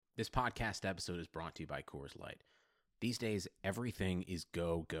This podcast episode is brought to you by Coors Light. These days, everything is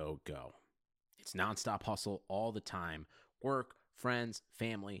go, go, go. It's nonstop hustle all the time. Work, friends,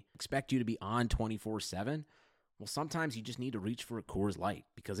 family expect you to be on 24/7. Well, sometimes you just need to reach for a Coors Light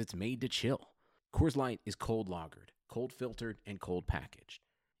because it's made to chill. Coors Light is cold lagered, cold filtered, and cold packaged.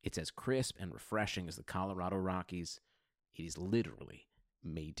 It's as crisp and refreshing as the Colorado Rockies. It is literally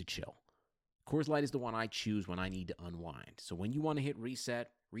made to chill. Coors Light is the one I choose when I need to unwind. So when you want to hit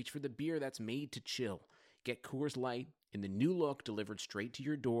reset, reach for the beer that's made to chill. Get Coors Light in the new look delivered straight to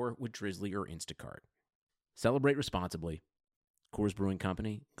your door with Drizzly or Instacart. Celebrate responsibly. Coors Brewing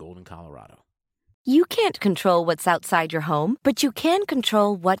Company, Golden, Colorado. You can't control what's outside your home, but you can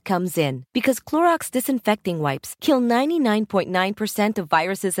control what comes in. Because Clorox disinfecting wipes kill 99.9% of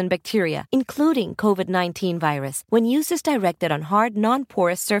viruses and bacteria, including COVID-19 virus, when used as directed on hard,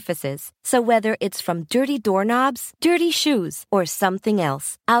 non-porous surfaces. So whether it's from dirty doorknobs, dirty shoes, or something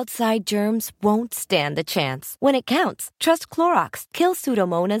else, outside germs won't stand a chance. When it counts, trust Clorox. Kill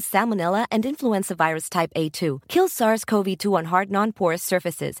Pseudomonas, Salmonella, and influenza virus type A2. Kill SARS-CoV-2 on hard, non-porous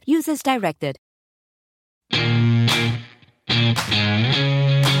surfaces. Use as directed.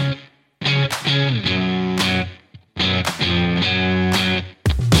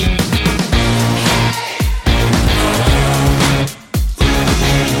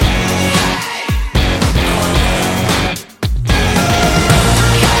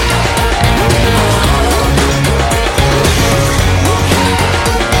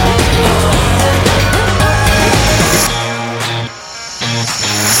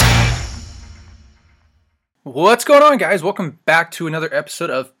 What's going on, guys? Welcome back to another episode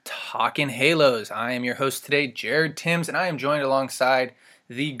of Talkin' Halos. I am your host today, Jared Timms, and I am joined alongside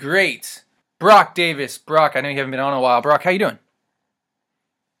the great Brock Davis. Brock, I know you haven't been on in a while. Brock, how you doing?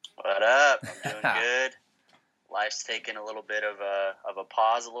 What up? I'm doing good. Life's taking a little bit of a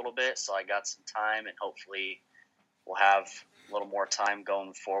pause a little bit, so I got some time, and hopefully we'll have a little more time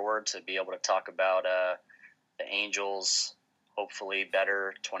going forward to be able to talk about the Angels' hopefully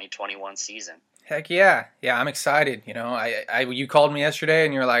better 2021 season. Heck yeah. Yeah, I'm excited. You know, you called me yesterday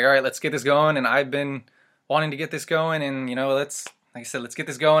and you were like, all right, let's get this going. And I've been wanting to get this going. And, you know, like I said, let's get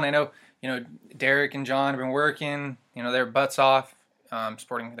this going. I know, Derek and John have been working, their butts off,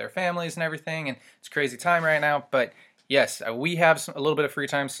 supporting their families and everything. And it's a crazy time right now. But yes, we have a little bit of free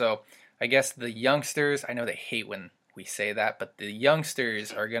time. So I guess the youngsters, I know they hate when we say that, but the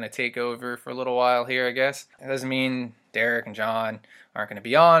youngsters are going to take over for a little while here, I guess. It doesn't mean Derek and John aren't going to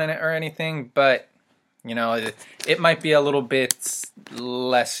be on it or anything, but it might be a little bit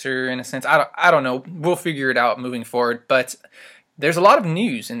lesser in a sense. I don't know. We'll figure it out moving forward, but there's a lot of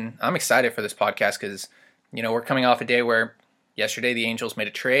news, and I'm excited for this podcast because, we're coming off a day where yesterday the Angels made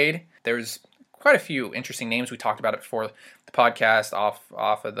a trade. There's quite a few interesting names. We talked about it before the podcast off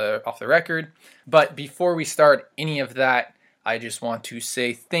the record. But before we start any of that, I just want to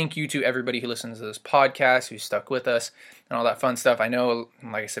say thank you to everybody who listens to this podcast, who stuck with us, and all that fun stuff. I know,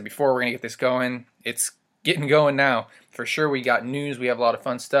 like I said before, we're going to get this going. It's getting going now. For sure, we got news. We have a lot of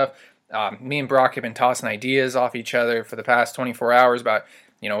fun stuff. Me and Brock have been tossing ideas off each other for the past 24 hours about,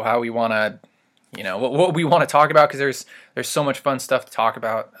 how we want to, what we want to talk about, because there's so much fun stuff to talk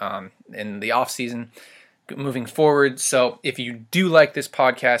about in the off season moving forward. So if you do like this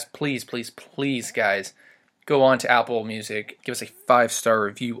podcast, please, please, please, guys, go on to Apple Music. Give us a 5-star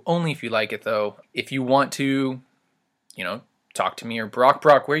review, only if you like it, though. If you want to, talk to me or Brock,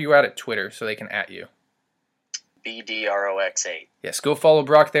 where are you at Twitter so they can @ you? BDROX8. Yes, go follow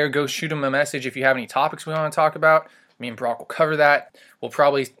Brock there. Go shoot him a message if you have any topics we want to talk about. Me and Brock will cover that. We'll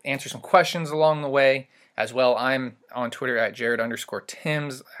probably answer some questions along the way as well. I'm on Twitter at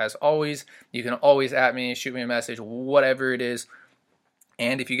Jared_Timms. As always, you can always @ me, shoot me a message, whatever it is.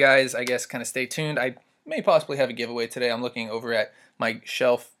 And if you guys, I guess, kind of stay tuned, I may possibly have a giveaway today. I'm looking over at my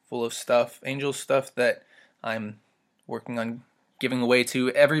shelf full of stuff, Angels stuff, that I'm working on giving away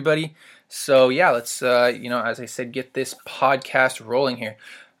to everybody. So yeah, let's, as I said, get this podcast rolling here.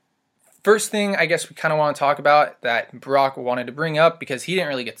 First thing I guess we kind of want to talk about that Brock wanted to bring up, because he didn't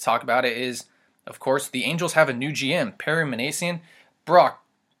really get to talk about it, is, of course, the Angels have a new GM, Perry Minasian. Brock,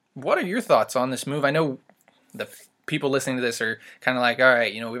 what are your thoughts on this move? I know the people listening to this are kind of like, all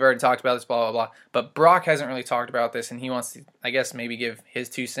right, we've already talked about this, blah, blah, blah. But Brock hasn't really talked about this, and he wants to, I guess, maybe give his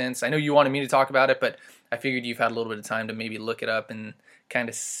 2 cents. I know you wanted me to talk about it, but I figured you've had a little bit of time to maybe look it up and kind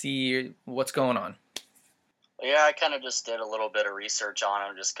of see what's going on. Yeah, I kind of just did a little bit of research on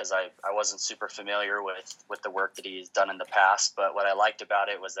him just because I wasn't super familiar with the work that he's done in the past. But what I liked about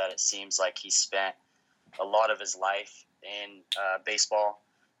it was that it seems like he spent a lot of his life in baseball.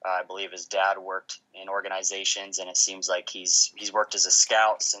 I believe his dad worked in organizations, and it seems like he's worked as a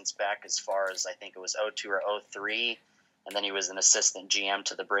scout since back as far as I think it was 02 or 03. And then he was an assistant GM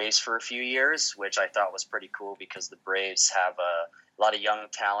to the Braves for a few years, which I thought was pretty cool because the Braves have a lot of young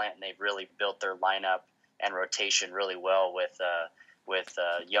talent, and they've really built their lineup and rotation really well with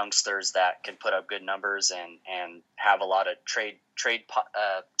youngsters that can put up good numbers and have a lot of trade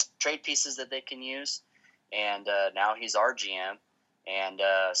pieces that they can use. And now he's our GM. And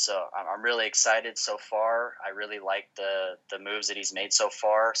so I'm really excited so far. I really like the moves that he's made so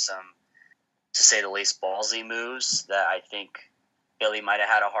far. Some, to say the least, ballsy moves that I think Billy might have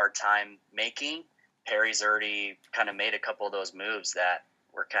had a hard time making. Perry's already kind of made a couple of those moves that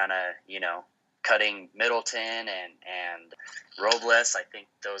were kind of, cutting Middleton and Robles. I think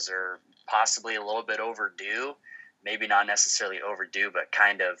those are possibly a little bit overdue. Maybe not necessarily overdue, but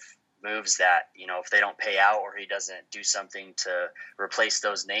kind of moves that, if they don't pay out or he doesn't do something to replace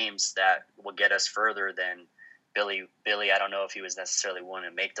those names that will get us further, then Billy, I don't know if he was necessarily willing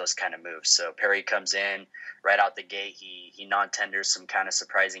to make those kind of moves. So Perry comes in right out the gate. He non-tenders some kind of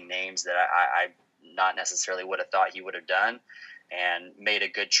surprising names that I not necessarily would have thought he would have done, and made a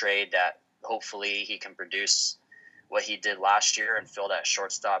good trade that hopefully he can produce what he did last year and fill that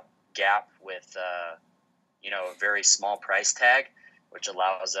shortstop gap with, a very small price tag, which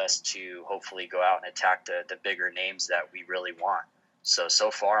allows us to hopefully go out and attack the bigger names that we really want.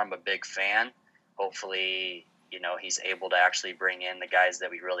 So far I'm a big fan. Hopefully, he's able to actually bring in the guys that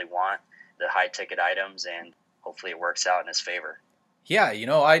we really want, the high ticket items, and hopefully it works out in his favor. Yeah,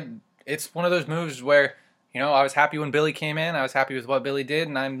 it's one of those moves where, I was happy when Billy came in. I was happy with what Billy did,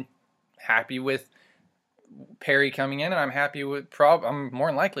 and I'm happy with Perry coming in, and I'm happy with I'm more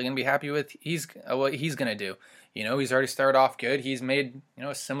than likely going to be happy with what he's going to do. He's already started off good. He's made,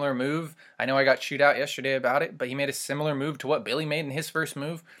 a similar move. I know I got chewed out yesterday about it, but he made a similar move to what Billy made in his first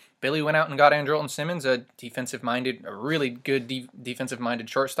move. Billy went out and got Andrelton Simmons, a really good defensive-minded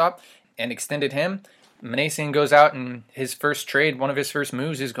shortstop, and extended him. Minasian goes out, and his first trade, one of his first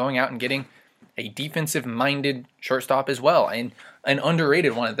moves, is going out and getting a defensive-minded shortstop as well, and an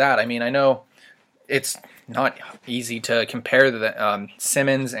underrated one at that. I mean, I know it's not easy to compare the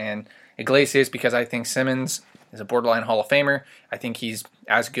Simmons and Iglesias because I think Simmons is a borderline Hall of Famer. I think he's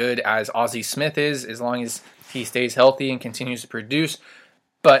as good as Ozzie Smith is, as long as he stays healthy and continues to produce.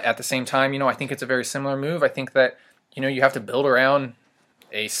 But at the same time, I think it's a very similar move. I think that, you have to build around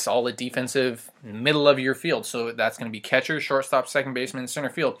a solid defensive middle of your field. So that's going to be catcher, shortstop, second baseman, center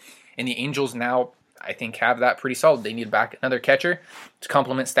field. And the Angels now, I think, have that pretty solid. They need back another catcher to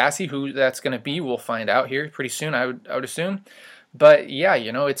complement Stassi. Who that's going to be, we'll find out here pretty soon, I would assume. But yeah,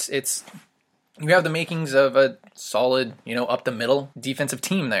 it's you have the makings of a solid, up the middle defensive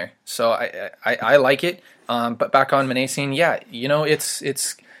team there. So I like it. But back on Minasian, yeah,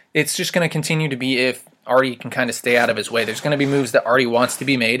 it's just going to continue to be if Artie can kind of stay out of his way. There's going to be moves that Artie wants to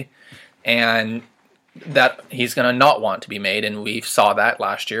be made, and that he's going to not want to be made, and we saw that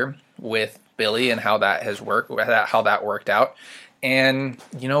last year with Billy and how that has worked, how that worked out. And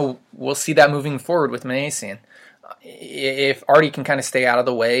we'll see that moving forward with Minasian. If Artie can kind of stay out of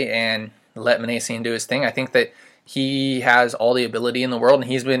the way and let Minasian do his thing, I think that he has all the ability in the world,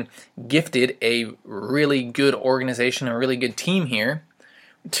 and he's been gifted a really good organization, a really good team here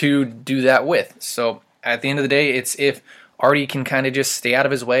to do that with. So at the end of the day, it's if Artie can kind of just stay out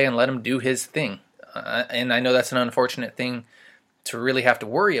of his way and let him do his thing. And I know that's an unfortunate thing to really have to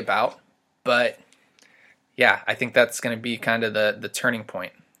worry about, but yeah, I think that's going to be kind of the turning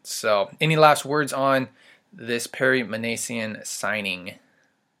point. So any last words on this Perry Minasian signing?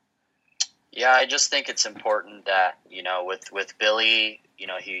 Yeah, I just think it's important that, with Billy,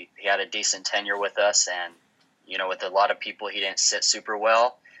 he had a decent tenure with us, and, with a lot of people, he didn't sit super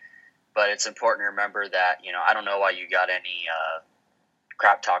well. But it's important to remember that, I don't know why you got any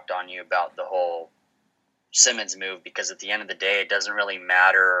crap talked on you about the whole Simmons move, because at the end of the day, it doesn't really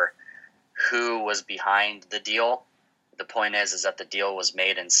matter who was behind the deal. The point is that the deal was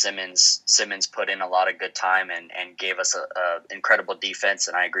made, and Simmons put in a lot of good time and gave us a incredible defense.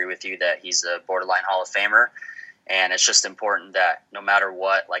 And I agree with you that he's a borderline Hall of Famer. And it's just important that no matter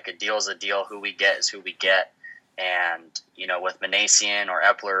what, like, a deal is a deal. Who we get is who we get. And, with Minasian or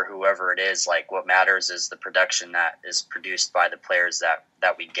Epler, whoever it is, like, what matters is the production that is produced by the players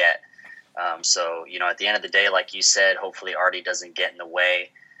that we get. So, at the end of the day, like you said, hopefully Artie doesn't get in the way,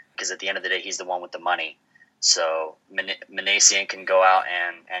 because at the end of the day, he's the one with the money. So Minasian can go out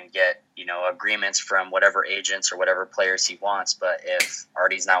and get, agreements from whatever agents or whatever players he wants. But if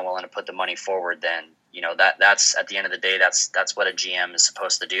Artie's not willing to put the money forward, then that's at the end of the day, that's what a GM is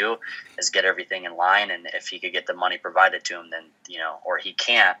supposed to do, is get everything in line. And if he could get the money provided to him, then, or he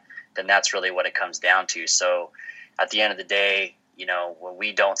can't, then that's really what it comes down to. So at the end of the day, when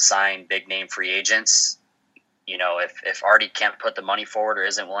we don't sign big name free agents, if Artie can't put the money forward or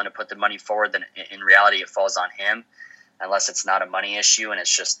isn't willing to put the money forward, then in reality it falls on him, unless it's not a money issue. And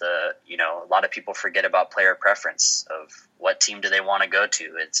it's just a lot of people forget about player preference of what team do they want to go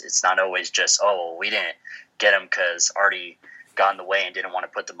to. It's not always just, we didn't get him because Artie got in the way and didn't want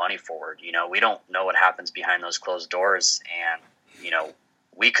to put the money forward. We don't know what happens behind those closed doors. And,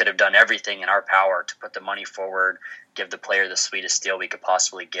 we could have done everything in our power to put the money forward, give the player the sweetest deal we could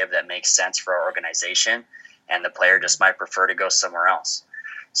possibly give that makes sense for our organization. And the player just might prefer to go somewhere else.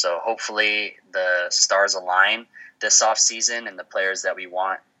 So hopefully the stars align this offseason and the players that we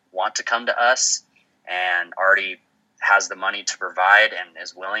want to come to us, and Artie has the money to provide and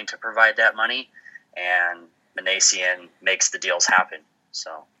is willing to provide that money, and Minasian makes the deals happen.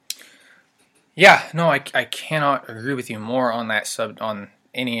 So, yeah, no, I cannot agree with you more on that on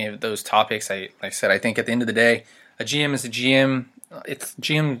any of those topics. Like I said, I think at the end of the day, a GM is a GM. It's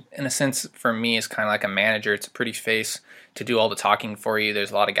GM in a sense for me is kind of like a manager. It's a pretty face to do all the talking for you.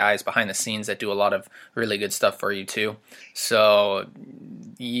 There's a lot of guys behind the scenes that do a lot of really good stuff for you too. So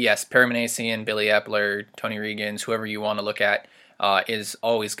yes, Perry Minasian, Billy Epler, Tony Regans, whoever you want to look at, is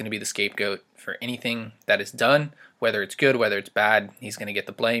always going to be the scapegoat for anything that is done, whether it's good, whether it's bad. He's going to get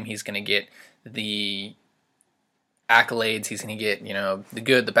the blame. He's going to get the accolades. He's going to get, the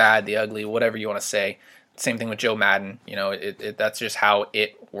good, the bad, the ugly, whatever you want to say. Same thing with Joe Madden. That's just how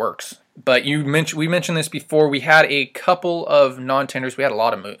it works. But we mentioned this before. We had a couple of non-tenders. We had a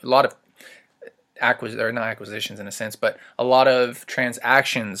lot of not acquisitions in a sense, but a lot of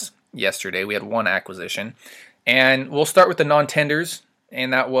transactions yesterday. We had one acquisition, and we'll start with the non-tenders,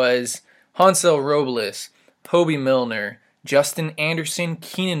 and that was Hansel Robles, Hobie Milner, Justin Anderson,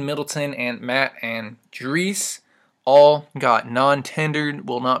 Keenan Middleton, and Matt Andrees. All got non-tendered,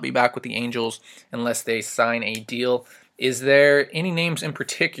 will not be back with the Angels unless they sign a deal. Is there any names in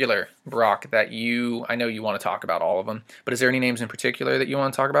particular, Brock, that I know you want to talk about all of them, but is there any names in particular that you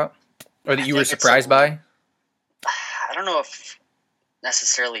want to talk about? Or that you were surprised by? I don't know if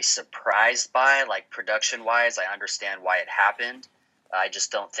necessarily surprised by, like production-wise. I understand why it happened. I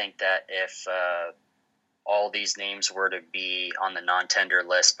just don't think that if all these names were to be on the non-tender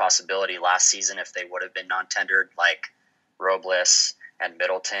list possibility last season, if they would have been non-tendered, like Robles and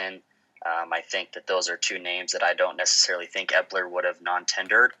Middleton. I think that those are two names that I don't necessarily think Epler would have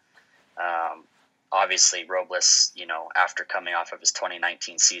non-tendered. Obviously, Robles, after coming off of his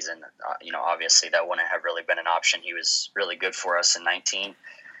 2019 season, obviously that wouldn't have really been an option. He was really good for us in 19.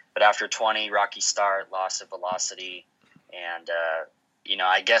 But after 20, rocky start, loss of velocity. And,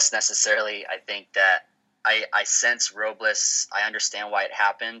 I guess necessarily I think that I sense Robles, I understand why it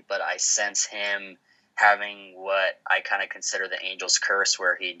happened, but I sense him having what I kind of consider the Angels curse,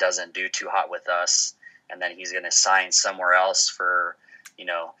 where he doesn't do too hot with us, and then he's going to sign somewhere else for,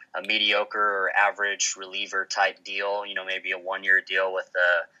 a mediocre or average reliever type deal, maybe a 1-year deal with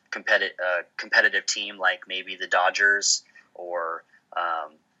a competitive team like maybe the Dodgers or,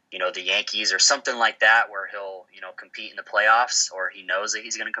 the Yankees or something like that, where he'll, compete in the playoffs, or he knows that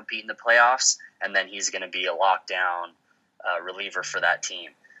he's going to compete in the playoffs, and then he's going to be a lockdown reliever for that team.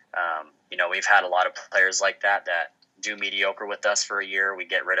 We've had a lot of players like that do mediocre with us for a year. We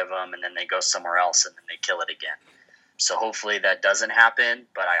get rid of them, and then they go somewhere else, and then they kill it again. So hopefully that doesn't happen,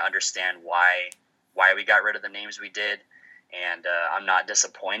 but I understand why we got rid of the names we did, and I'm not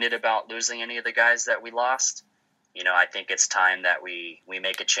disappointed about losing any of the guys that we lost. I think it's time that we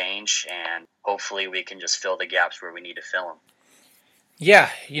make a change, and hopefully we can just fill the gaps where we need to fill them. Yeah,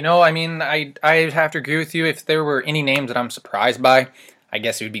 I have to agree with you. If there were any names that I'm surprised by, I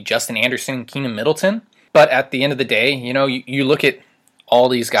guess it would be Justin Anderson and Keenan Middleton. But at the end of the day, you look at all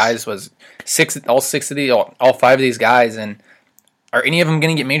these guys, all 5 of these guys, and are any of them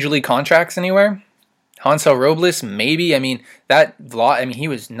going to get major league contracts anywhere? Hansel Robles, maybe. He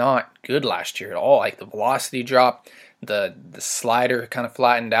was not good last year at all. Like the velocity drop, the slider kind of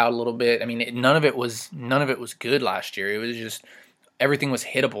flattened out a little bit. None of it was good last year. It was just everything was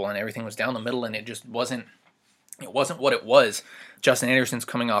hittable and everything was down the middle, and it just wasn't what it was. Justin Anderson's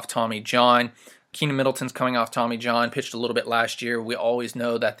coming off Tommy John. Keenan Middleton's coming off Tommy John. Pitched a little bit last year. We always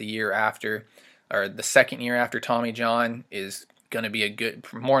know that the year after, or the second year after Tommy John, is going to be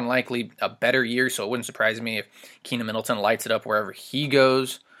more than likely a better year, so it wouldn't surprise me if Keenan Middleton lights it up wherever he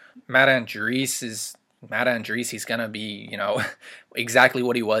goes. Matt Andrees, he's going to be, exactly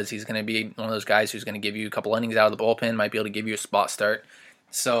what he was. He's going to be one of those guys who's going to give you a couple innings out of the bullpen, might be able to give you a spot start.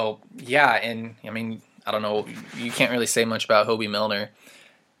 So, yeah, and I mean, I don't know, you can't really say much about Hobie Milner.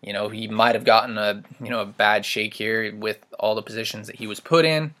 You know, he might have gotten a bad shake here with all the positions that he was put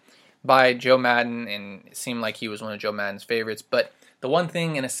in by Joe Madden, and it seemed like he was one of Joe Madden's favorites. But the one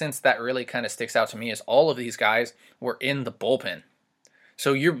thing, in a sense, that really kind of sticks out to me is all of these guys were in the bullpen.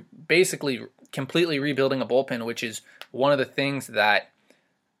 So you're basically completely rebuilding a bullpen, which is one of the things that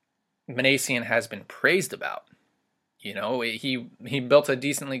Minasian has been praised about. You know, he built a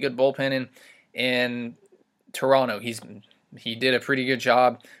decently good bullpen in Toronto. He did a pretty good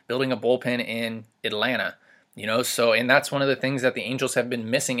job building a bullpen in Atlanta. You know, so, and that's one of the things that the Angels have been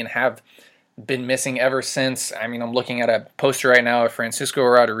missing and have been missing ever since. I mean, I'm looking at a poster right now of Francisco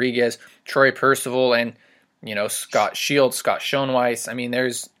Rodriguez, Troy Percival, and, you know, Scott Shields, Scott Schoenweiss. I mean,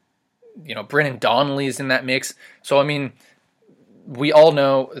 there's, you know, Brennan Donnelly's in that mix. So, I mean, we all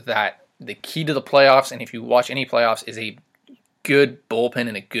know that the key to the playoffs, and if you watch any playoffs, is a good bullpen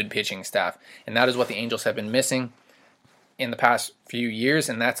and a good pitching staff. And that is what the Angels have been missing in the past few years,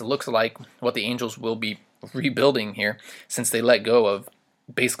 and that looks like what the Angels will be rebuilding here since they let go of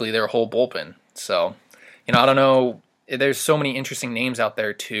basically their whole bullpen. So, you know, I don't know. There's so many interesting names out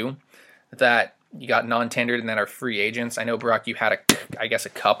there, too, that you got non-tendered and that are free agents. I know, Brock, you had, a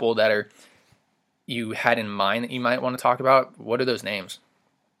couple that you had in mind that you might want to talk about. What are those names?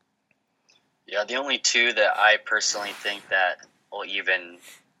 Yeah, the only two that I personally think that will even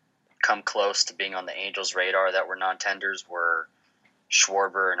come close to being on the Angels' radar that were non-tenders were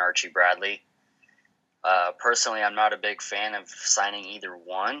Schwarber and Archie Bradley. Personally, I'm not a big fan of signing either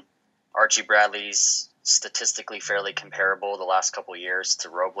one. Archie Bradley's statistically fairly comparable the last couple of years to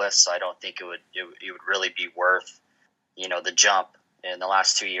Robles, so I don't think it would really be worth, you know, the jump. In the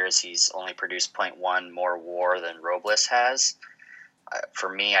last 2 years, he's only produced 0.1 more WAR than Robles has. For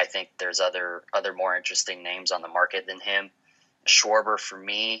me, I think there's other more interesting names on the market than him. Schwarber, for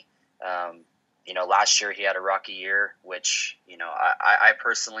me, you know, last year he had a rocky year, which, you know, I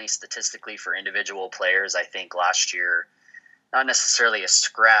personally, statistically for individual players, I think last year, not necessarily a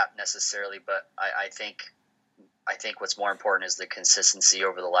scrap necessarily, but I think what's more important is the consistency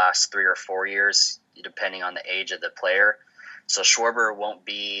over the last 3 or 4 years, depending on the age of the player. So Schwarber won't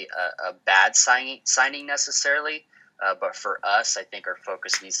be a bad signing necessarily. But for us, I think our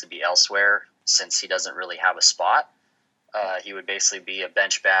focus needs to be elsewhere since he doesn't really have a spot. He would basically be a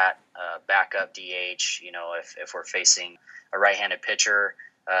bench bat, backup DH. You know, if we're facing a right-handed pitcher,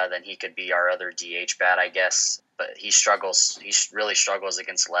 then he could be our other DH bat, I guess. But he struggles. He really struggles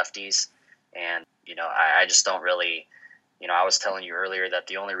against lefties. And, you know, I just don't really, you know, I was telling you earlier that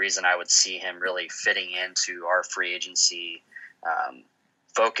the only reason I would see him really fitting into our free agency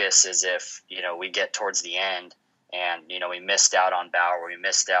focus is if, you know, we get towards the end and, you know, we missed out on Bauer, we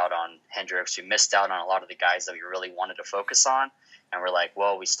missed out on Hendricks, we missed out on a lot of the guys that we really wanted to focus on. And we're like,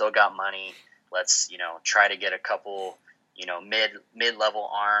 well, we still got money. Let's, you know, try to get a couple, you know, mid-level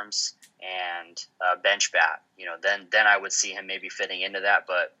arms and bench bat. You know, then I would see him maybe fitting into that.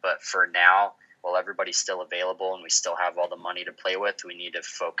 But for now, while everybody's still available and we still have all the money to play with, we need to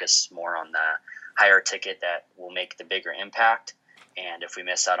focus more on the higher ticket that will make the bigger impact. And if we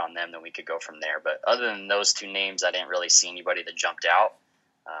miss out on them, then we could go from there. But other than those two names, I didn't really see anybody that jumped out.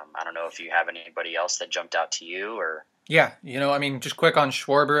 I don't know if you have anybody else that jumped out to you or. Yeah, you know, I mean, just quick on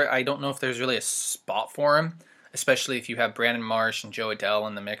Schwarber, I don't know if there's really a spot for him, especially if you have Brandon Marsh and Joe Adell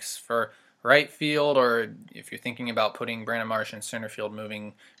in the mix for right field, or if you're thinking about putting Brandon Marsh in center field,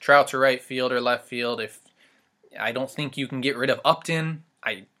 moving Trout to right field or left field. I don't think you can get rid of Upton.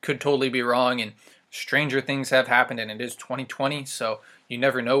 I could totally be wrong, and stranger things have happened, and it is 2020, so you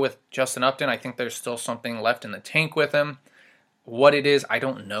never know with Justin Upton. I think there's still something left in the tank with him. What it is, I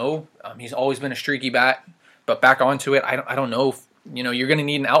don't know. He's always been a streaky bat, but back onto it, I don't know if, you know, you're going to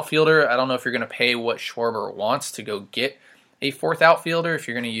need an outfielder. I don't know if you're going to pay what Schwarber wants to go get a fourth outfielder. If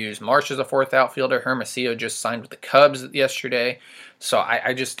you're going to use Marsh as a fourth outfielder, Hermosillo just signed with the Cubs yesterday, so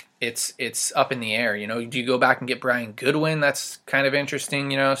I just it's up in the air. You know, do you go back and get Brian Goodwin? That's kind of interesting.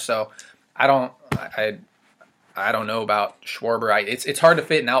 You know, so. I don't know about Schwarber. It's hard to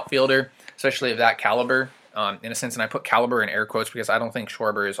fit an outfielder, especially of that caliber, in a sense. And I put caliber in air quotes because I don't think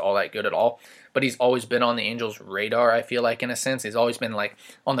Schwarber is all that good at all. But he's always been on the Angels' radar, I feel like, in a sense. He's always been like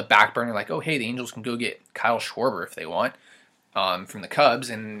on the back burner, like, oh, hey, the Angels can go get Kyle Schwarber if they want from the Cubs.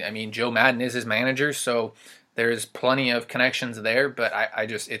 And, I mean, Joe Madden is his manager, so there's plenty of connections there. But I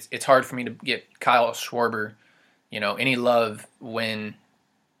just it's hard for me to get Kyle Schwarber, you know, any love when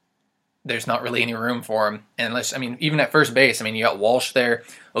there's not really any room for him. Unless, I mean, even at first base, I mean, you got Walsh there.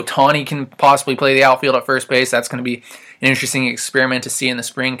 Ohtani can possibly play the outfield at first base. That's going to be an interesting experiment to see in the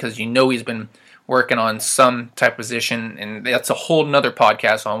spring because you know he's been working on some type of position, and that's a whole nother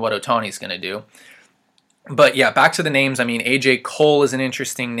podcast on what Ohtani's going to do. But yeah, back to the names. I mean, AJ Cole is an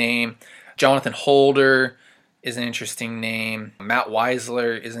interesting name. Jonathan Holder is an interesting name. Matt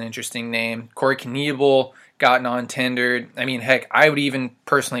Weisler is an interesting name. Corey Knebel got non-tendered. I mean, heck, I would even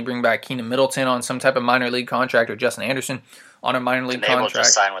personally bring back Keenan Middleton on some type of minor league contract, or Justin Anderson on a minor league contract. Knebel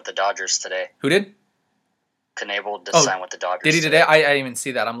just signed with the Dodgers today. Who did? Knebel just signed with the Dodgers. Did he today? I didn't even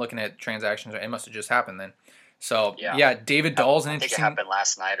see that. I'm looking at transactions. It must have just happened then. So, yeah, David Dahl's an interesting... I think it happened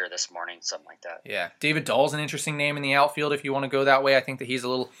last night or this morning, something like that. Yeah, David Dahl's an interesting name in the outfield if you want to go that way. I think that he's a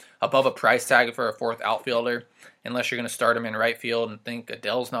little above a price tag for a fourth outfielder, unless you're going to start him in right field and think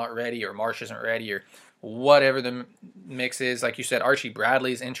Adell's not ready or Marsh isn't ready or whatever the mix is. Like you said, Archie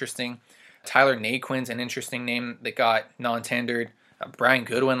Bradley's interesting. Tyler Naquin's an interesting name that got non-tendered. Brian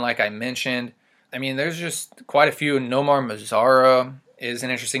Goodwin, like I mentioned. I mean, there's just quite a few. Nomar Mazara is an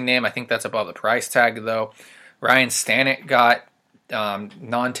interesting name. I think that's above the price tag, though. Ryan Stanek got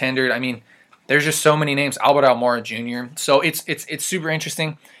non-tendered. I mean, there's just so many names. Albert Almora Jr. So it's super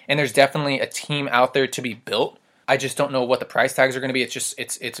interesting, and there's definitely a team out there to be built. I just don't know what the price tags are going to be.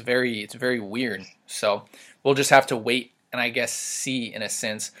 It's very weird. So we'll just have to wait and I guess see in a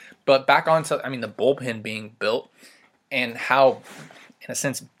sense. But back onto the bullpen being built and how, in a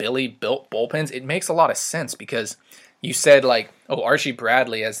sense, Billy built bullpens. It makes a lot of sense because you said Archie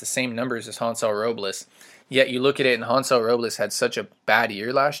Bradley has the same numbers as Hansel Robles. Yet you look at it, and Hansel Robles had such a bad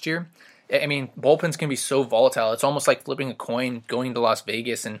year last year. I mean, bullpens can be so volatile. It's almost like flipping a coin, going to Las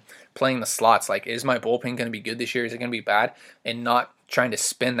Vegas and playing the slots. Like, is my bullpen going to be good this year? Is it going to be bad? And not trying to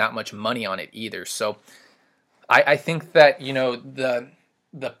spend that much money on it either. So I think that,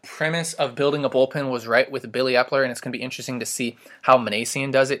 the premise of building a bullpen was right with Billy Epler, and it's going to be interesting to see how Manassian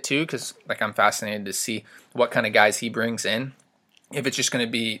does it too, because I'm fascinated to see what kind of guys he brings in. If it's just going to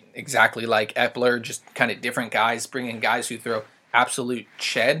be exactly like Epler, just kind of different guys, bringing guys who throw absolute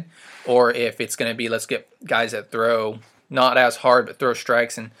ched, or if it's going to be let's get guys that throw not as hard but throw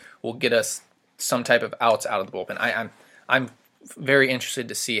strikes and will get us some type of outs out of the bullpen. I'm very interested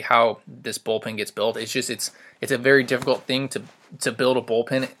to see how this bullpen gets built. It's just it's a very difficult thing to build a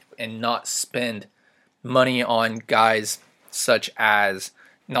bullpen and not spend money on guys such as,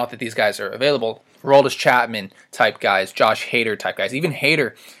 not that these guys are available, Aroldis Chapman type guys, Josh Hader type guys. Even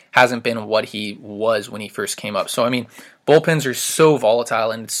Hader hasn't been what he was when he first came up. So, I mean, bullpens are so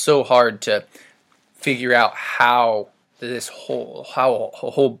volatile, and it's so hard to figure out how a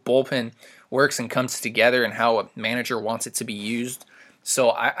whole bullpen works and comes together and how a manager wants it to be used.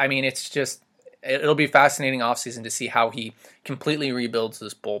 So, I mean, it'll be fascinating offseason to see how he completely rebuilds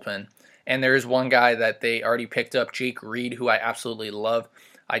this bullpen. And there is one guy that they already picked up, Jake Reed, who I absolutely love.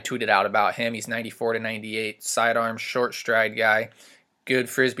 I tweeted out about him. He's 94-98, sidearm, short stride guy. Good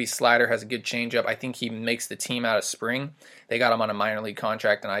frisbee slider, has a good changeup. I think he makes the team out of spring. They got him on a minor league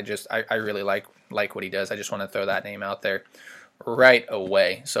contract, and I really like what he does. I just want to throw that name out there right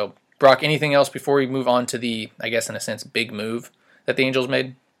away. So, Brock, anything else before we move on to the, I guess in a sense, big move that the Angels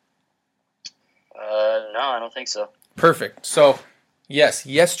made? No, I don't think so. Perfect. So, yes,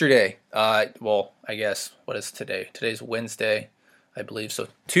 yesterday, I guess, what is today? Today's Wednesday, I believe. So,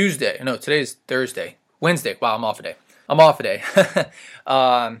 Tuesday. No, today's Thursday. Wednesday. Wow, I'm off a day.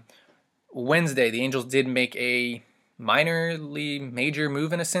 Wednesday, the Angels did make a minorly major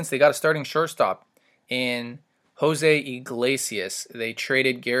move in a sense. They got a starting shortstop in Jose Iglesias. They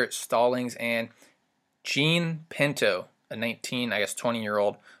traded Garrett Stallings and Gene Pinto, a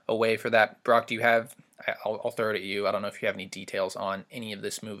 20-year-old, away for that. Brock, do you have... I'll throw it at you. I don't know if you have any details on any of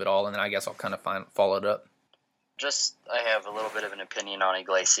this move at all, and then I guess I'll kind of follow it up. I have a little bit of an opinion on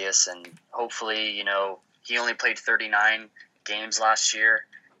Iglesias, and hopefully, he only played 39 games last year,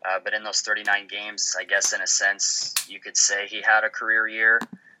 but in those 39 games, I guess in a sense, you could say he had a career year.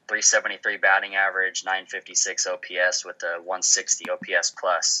 373 batting average, 956 OPS with a 160 OPS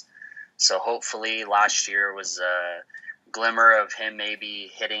plus. So hopefully last year was a glimmer of him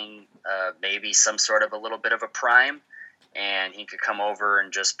maybe hitting maybe some sort of a little bit of a prime, and he could come over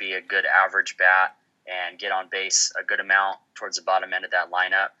and just be a good average bat and get on base a good amount towards the bottom end of that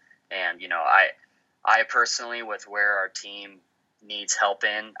lineup. And, I personally, with where our team needs help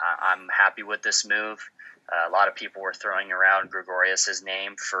in, I'm happy with this move. A lot of people were throwing around Gregorius'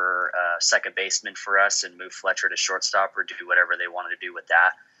 name for second baseman for us and move Fletcher to shortstop or do whatever they wanted to do with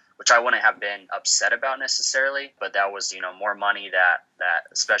that, which I wouldn't have been upset about necessarily, but that was, more money that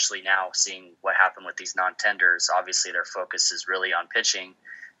especially now seeing what happened with these non-tenders, obviously their focus is really on pitching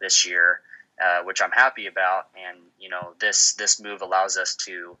this year, which I'm happy about. And, this move allows us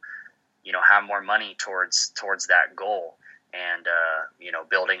to, have more money towards that goal. and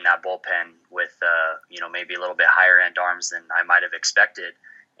building that bullpen with maybe a little bit higher end arms than I might have expected,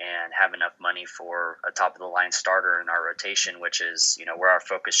 and have enough money for a top of the line starter in our rotation, which is where our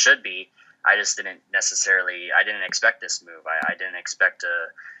focus should be. I just didn't expect this move. I didn't expect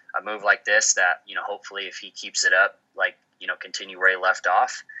a move like this that hopefully if he keeps it up, like continue where he left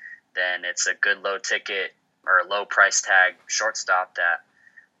off, then it's a good low ticket or low price tag shortstop that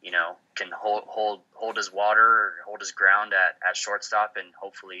can hold his water or hold his ground at shortstop, and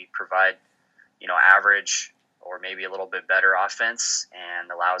hopefully provide average or maybe a little bit better offense,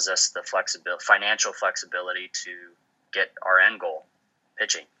 and allows us the financial flexibility to get our end goal,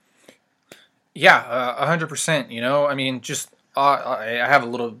 pitching. Yeah, 100%. I mean, just I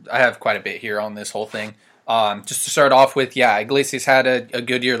have quite a bit here on this whole thing. Just to start off with, Iglesias had a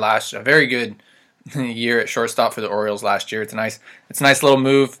good year a very good year at shortstop for the Orioles last year. It's a nice little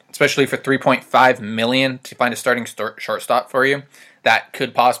move, especially for $3.5 million to find a starting shortstop for you that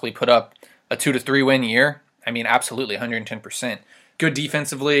could possibly put up a 2 to 3 win year. I mean, absolutely, 110%. Good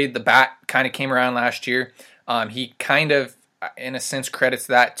defensively. The bat kind of came around last year. He kind of, in a sense, credits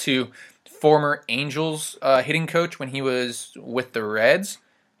that to former Angels hitting coach when he was with the Reds.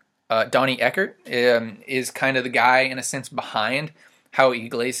 Donnie Eckert is kind of the guy, in a sense, behind how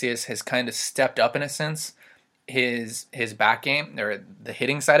Iglesias has kind of stepped up, in a sense, his back game, or the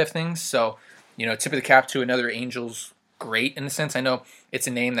hitting side of things. So, tip of the cap to another Angels great, in a sense. I know it's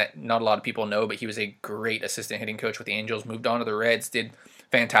a name that not a lot of people know, but he was a great assistant hitting coach with the Angels, moved on to the Reds, did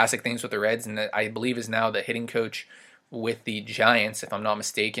fantastic things with the Reds, and I believe is now the hitting coach with the Giants, if I'm not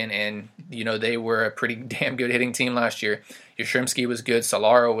mistaken. And, they were a pretty damn good hitting team last year. Yastrzemski was good,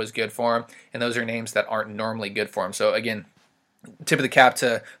 Solaro was good for him, and those are names that aren't normally good for him. So, again, tip of the cap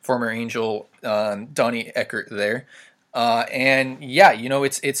to former Angel Donnie Eckert there.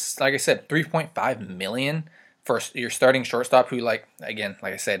 It's like I said, $3.5 million for your starting shortstop who, like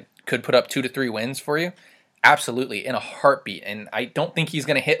I said, could put up 2 to 3 wins for you. Absolutely, in a heartbeat. And I don't think he's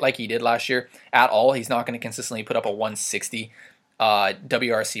going to hit like he did last year at all. He's not going to consistently put up a 160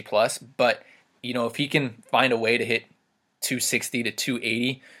 WRC plus. But, if he can find a way to hit 260 to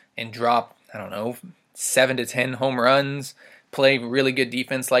 280 and drop, 7 to 10 home runs, play really good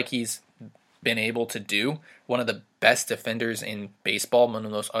defense like he's been able to do, one of the best defenders in baseball, one of the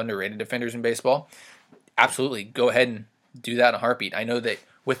most underrated defenders in baseball, absolutely go ahead and do that in a heartbeat. I know that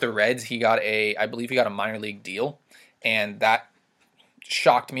with the Reds, I believe he got a minor league deal, and that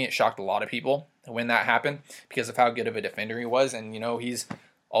shocked me. It shocked a lot of people when that happened because of how good of a defender he was. And, he's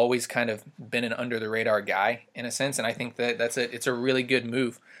always kind of been an under the radar guy in a sense. And I think that it's a really good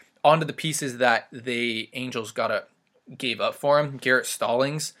move. On to the pieces that the Angels gave up for him. Garrett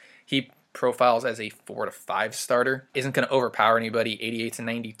Stallings, he profiles as a 4 to 5 starter. Isn't going to overpower anybody. 88 to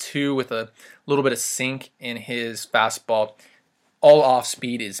 92 with a little bit of sink in his fastball. All off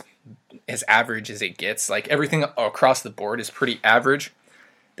speed is as average as it gets. Like everything across the board is pretty average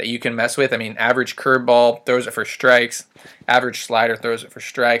that you can mess with. I mean, average curveball, throws it for strikes. Average slider, throws it for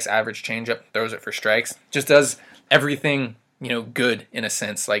strikes. Average changeup, throws it for strikes. Just does everything, good in a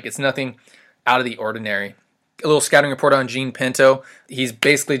sense. Like it's nothing out of the ordinary. A little scouting report on Gene Pinto. He's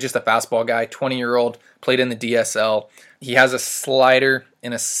basically just a fastball guy, 20-year-old, played in the DSL. He has a slider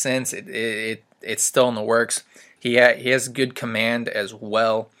in a sense. It's still in the works. He has good command as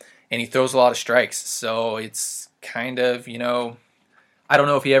well, and he throws a lot of strikes. So it's kind of, I don't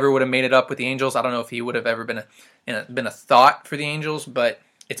know if he ever would have made it up with the Angels. I don't know if he would have ever been a thought for the Angels, but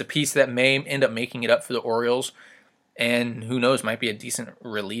it's a piece that may end up making it up for the Orioles. And who knows, might be a decent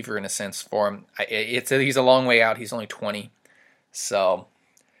reliever in a sense for him. He's a long way out. He's only 20. So,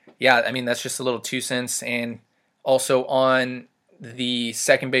 yeah, I mean, that's just a little 2 cents. And also on the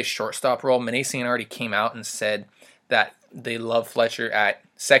second base shortstop role, Minasian already came out and said that they love Fletcher at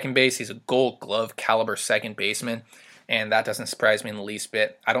second base. He's a Gold Glove caliber second baseman, and that doesn't surprise me in the least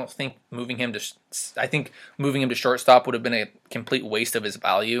bit. I think moving him to shortstop would have been a complete waste of his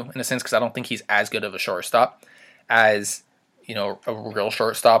value in a sense because I don't think he's as good of a shortstop as a real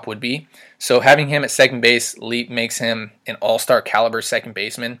shortstop would be. So having him at second base makes him an all-star caliber second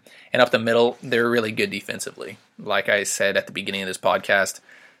baseman. And up the middle, they're really good defensively, like I said at the beginning of this podcast.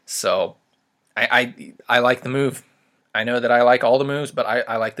 So I like the move. I know that I like all the moves, but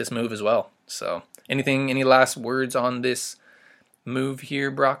I like this move as well. So any last words on this move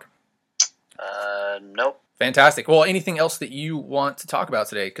here, Brock? Nope. Fantastic. Well, anything else that you want to talk about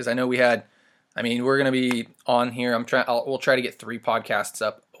today? Because I know we're going to be on here. We'll try to get 3 podcasts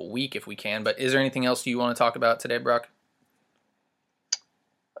up a week if we can. But is there anything else you want to talk about today, Brock?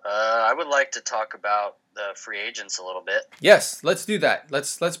 I would like to talk about the free agents a little bit. Yes, let's do that.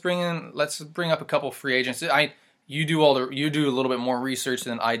 Let's bring up a couple free agents. you do a little bit more research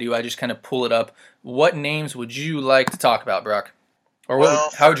than I do. I just kind of pull it up. What names would you like to talk about, Brock? Or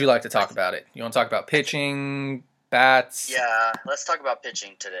how would you like to talk about it? You want to talk about pitching, bats? Yeah, let's talk about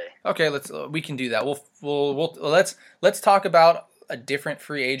pitching today. Okay, we can do that. Let's talk about a different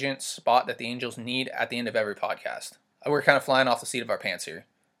free agent spot that the Angels need at the end of every podcast. We're kind of flying off the seat of our pants here.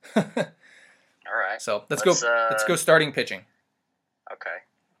 All right. So let's go starting pitching. Okay.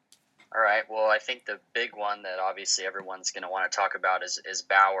 All right. Well, I think the big one that obviously everyone's going to want to talk about is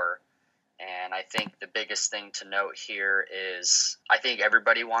Bauer. And I think the biggest thing to note here is I think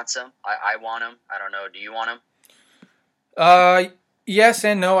everybody wants him. I want him. I don't know. Do you want him? Yes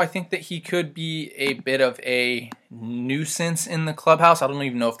and no. I think that he could be a bit of a nuisance in the clubhouse. I don't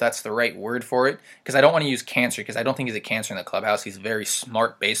even know if that's the right word for it, because I don't want to use cancer, because I don't think he's a cancer in the clubhouse. He's a very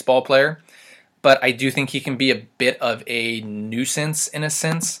smart baseball player. But I do think he can be a bit of a nuisance in a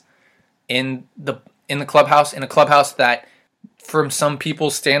sense in the clubhouse, in a clubhouse that from some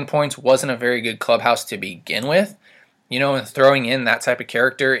people's standpoints wasn't a very good clubhouse to begin with. And throwing in that type of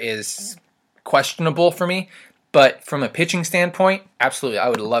character is questionable for me. But from a pitching standpoint, absolutely, I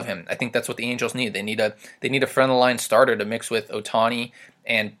would love him. I think that's what the Angels need. They need a front of the line starter to mix with Ohtani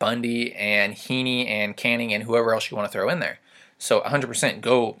and Bundy and Heaney and Canning and whoever else you want to throw in there. So 100%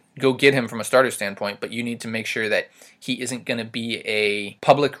 go get him from a starter standpoint, but you need to make sure that he isn't going to be a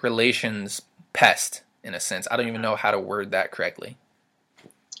public relations pest in a sense. I don't even know how to word that correctly.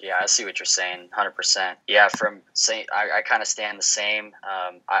 Yeah, I see what you're saying, 100%. Yeah, I kind of stand the same.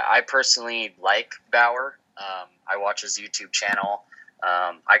 I personally like Bauer. I watch his YouTube channel.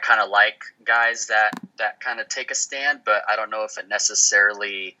 I kind of like guys that kind of take a stand, but I don't know if it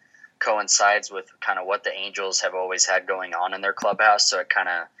necessarily coincides with kind of what the Angels have always had going on in their clubhouse. So it kind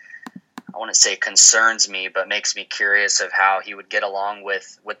of, I wouldn't say concerns me, but makes me curious of how he would get along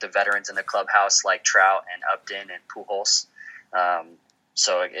with the veterans in the clubhouse like Trout and Upton and Pujols.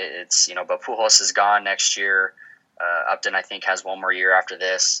 So it's, but Pujols is gone next year. Upton, I think, has one more year after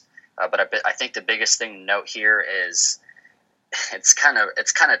this. But I think the biggest thing to note here is it's kind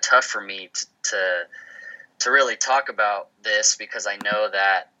of tough for me to really talk about this, because I know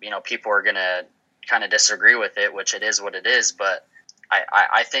that, people are going to kind of disagree with it, which it is what it is. But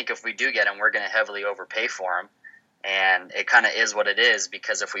I think if we do get him, we're going to heavily overpay for him. And it kind of is what it is,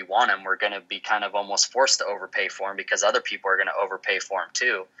 because if we want him, we're going to be kind of almost forced to overpay for him, because other people are going to overpay for him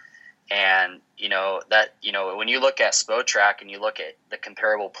too. And, when you look at Spotrac and you look at the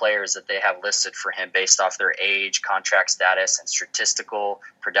comparable players that they have listed for him based off their age, contract status, and statistical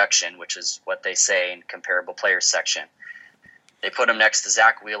production, which is what they say in comparable players section, they put him next to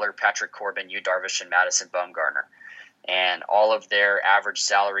Zach Wheeler, Patrick Corbin, Yu Darvish, and Madison Bumgarner. And all of their average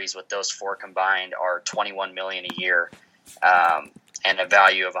salaries with those four combined are $21 million a year, and a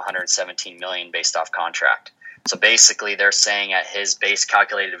value of $117 million based off contract. So basically, they're saying at his base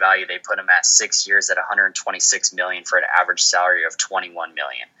calculated value, they put him at 6 years at $126 million for an average salary of $21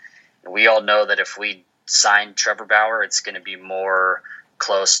 million. And we all know that if we sign Trevor Bauer, it's going to be more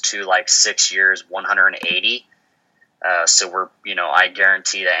close to like 6 years, 180. So I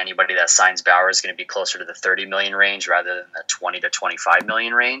guarantee that anybody that signs Bauer is going to be closer to the 30 million range rather than the 20 to 25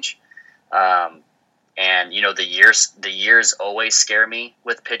 million range. And the years always scare me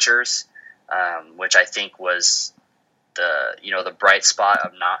with pitchers. Which I think was the bright spot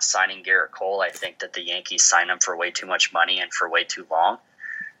of not signing Garrett Cole. I think that the Yankees signed him for way too much money and for way too long.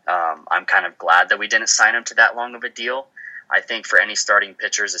 I'm kind of glad that we didn't sign him to that long of a deal. I think for any starting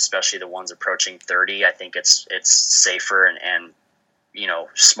pitchers, especially the ones approaching 30, I think it's safer and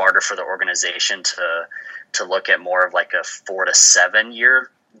smarter for the organization to look at more of like a 4 to 7 year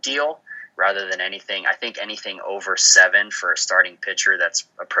deal, rather than anything. I think anything over 7 for a starting pitcher that's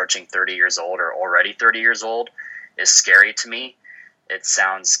approaching 30 years old or already 30 years old is scary to me. It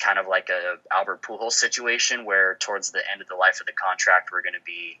sounds kind of like a Albert Pujols situation where towards the end of the life of the contract, we're going to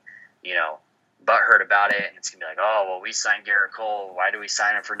be, butthurt about it. And it's going to be like, oh, well, we signed Garrett Cole. Why do we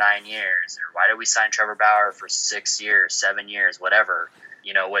sign him for 9 years? Or why do we sign Trevor Bauer for 6 years, 7 years, whatever,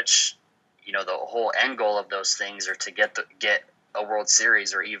 which, the whole end goal of those things are to get a World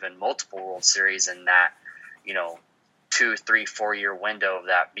Series or even multiple World Series in that, 2, 3, 4 year window of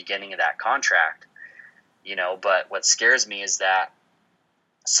that beginning of that contract, but what scares me is that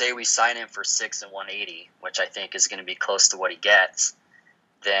say we sign him for 6 and 180, which I think is going to be close to what he gets,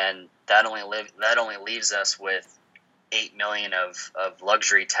 then that only leaves us with $8 million of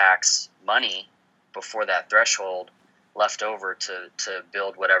luxury tax money before that threshold left over to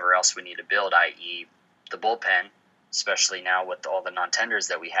build whatever else we need to build, i.e. the bullpen, especially now with all the non-tenders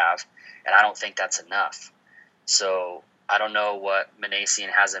that we have. And I don't think that's enough. So, I don't know what Minasian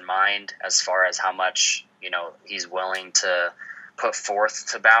has in mind as far as how much, he's willing to put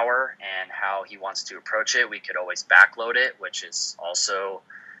forth to Bauer and how he wants to approach it. We could always backload it, which is also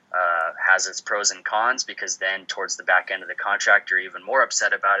has its pros and cons, because then towards the back end of the contract, you're even more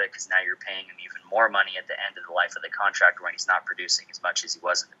upset about it because now you're paying him even more money at the end of the life of the contract when he's not producing as much as he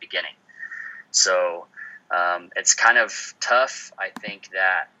was in the beginning. So it's kind of tough. I think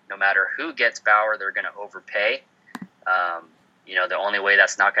that no matter who gets Bauer, they're going to overpay. The only way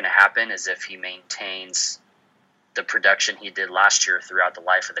that's not going to happen is if he maintains the production he did last year throughout the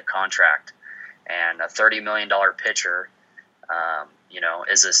life of the contract. And a $30 million pitcher,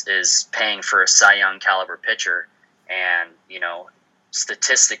 is paying for a Cy Young caliber pitcher. And,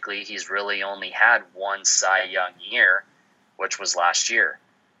 statistically, he's really only had one Cy Young year, which was last year.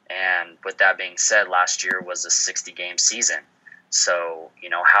 And with that being said, last year was a 60-game season. So,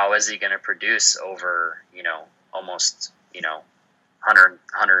 how is he going to produce over, almost,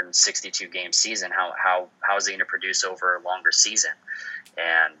 162 game season? How is he going to produce over a longer season?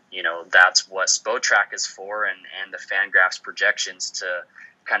 And, that's what Spotrac is for, and the Fangraphs projections to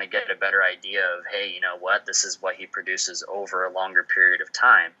kind of get a better idea of, hey, this is what he produces over a longer period of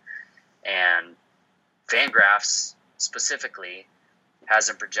time. And Fangraphs specifically has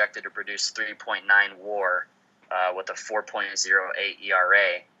him projected to produce 3.9 WAR with a 4.08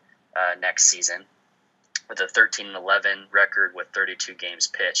 ERA next season, with a 13-11 record with 32 games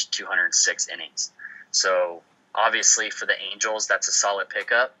pitched, 206 innings. So obviously for the Angels, that's a solid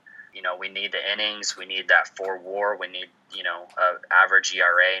pickup. We need the innings, we need that 4 WAR, we need, average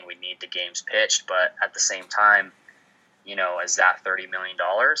ERA, and we need the games pitched. But at the same time, is that $30 million?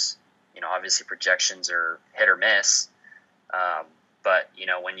 Obviously projections are hit or miss. But,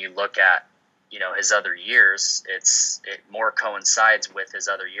 when you look at, his other years, it more coincides with his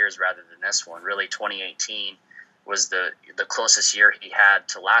other years rather than this one. Really, 2018 was the closest year he had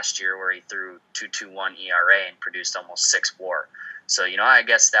to last year, where he threw 2.21 ERA and produced almost 6 WAR. So, I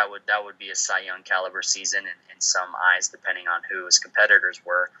guess that would be a Cy Young caliber season in some eyes, depending on who his competitors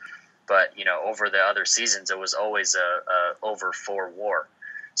were. But, over the other seasons, it was always a over 4 WAR.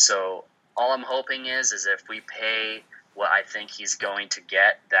 So all I'm hoping is if we pay what I think he's going to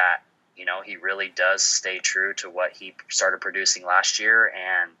get, that, he really does stay true to what he started producing last year,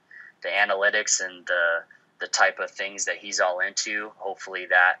 and the analytics and the type of things that he's all into, hopefully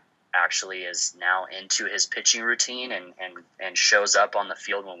that actually is now into his pitching routine and shows up on the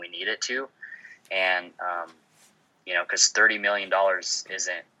field when we need it to. And, because $30 million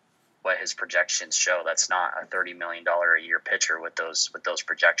isn't what his projections show. That's not a $30 million a year pitcher with those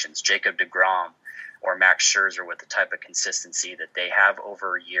projections. Jacob deGrom or Max Scherzer, with the type of consistency that they have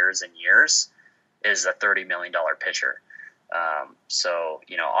over years and years, is a $30 million pitcher. So,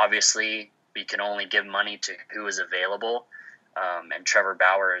 obviously we can only give money to who is available. And Trevor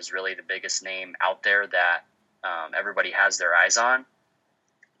Bauer is really the biggest name out there that everybody has their eyes on.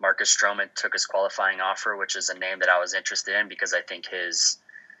 Marcus Stroman took his qualifying offer, which is a name that I was interested in, because I think his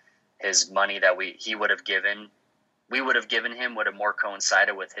money that we would have given him would have more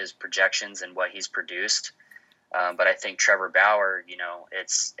coincided with his projections and what he's produced. But I think Trevor Bauer,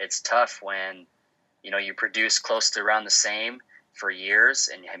 it's tough when, you produce close to around the same for years,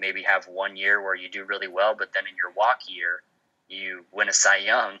 and maybe have 1 year where you do really well, but then in your walk year, you win a Cy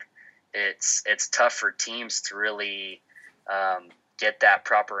Young. It's tough for teams to really get that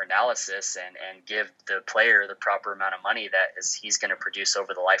proper analysis and give the player the proper amount of money that he's going to produce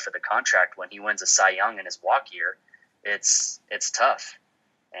over the life of the contract when he wins a Cy Young in his walk year. It's tough.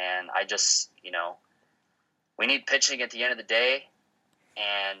 And I just, we need pitching at the end of the day.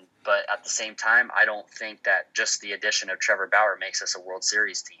 But at the same time, I don't think that just the addition of Trevor Bauer makes us a World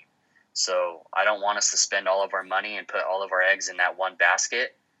Series team. So I don't want us to spend all of our money and put all of our eggs in that one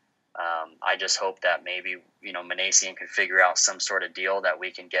basket. I just hope that maybe, Minasian can figure out some sort of deal that we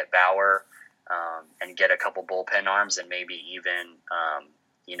can get Bauer and get a couple bullpen arms, and maybe even, a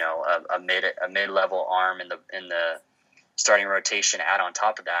mid-level arm in the starting rotation add on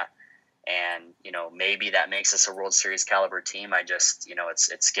top of that. And, maybe that makes us a World Series caliber team. I just,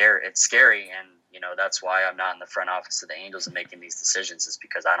 it's scary. And, that's why I'm not in the front office of the Angels and making these decisions, is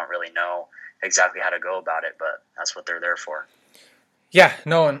because I don't really know exactly how to go about it, but that's what they're there for. Yeah,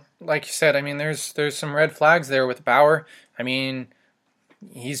 no, and like you said, I mean, there's some red flags there with Bauer. I mean,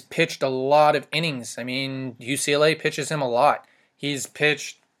 he's pitched a lot of innings. I mean, UCLA pitches him a lot. He's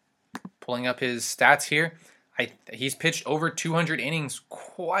pitched, pulling up his stats here, he's pitched over 200 innings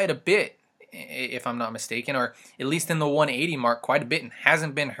quite a bit, if I'm not mistaken, or at least in the 180 mark quite a bit, and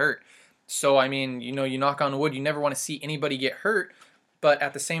hasn't been hurt. So, I mean, you knock on wood, you never want to see anybody get hurt, but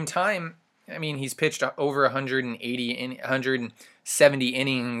at the same time, I mean, he's pitched over 170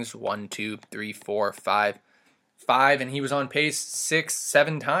 innings, 1, 2, 3, 4, 5, and he was on pace 6,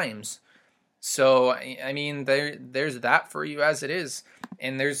 7 times. So I mean, there's that for you as it is,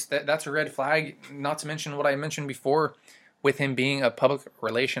 and that's a red flag. Not to mention what I mentioned before, with him being a public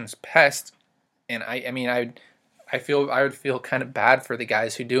relations pest. And I mean, I would feel kind of bad for the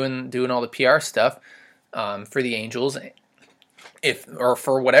guys who doing all the PR stuff for the Angels, or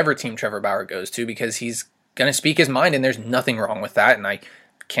for whatever team Trevor Bauer goes to, because he's gonna speak his mind, and there's nothing wrong with that. And I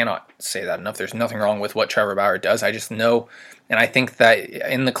cannot say that enough. There's nothing wrong with what Trevor Bauer does. I just know, and I think that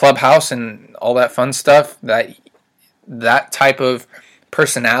in the clubhouse and all that fun stuff, that type of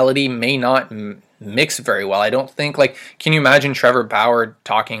personality may not mix very well. I don't think, like, can you imagine Trevor Bauer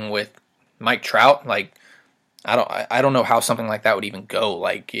talking with Mike Trout? Like, I don't know how something like that would even go.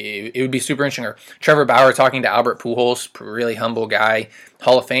 Like, it would be super interesting. Or Trevor Bauer talking to Albert Pujols, really humble guy,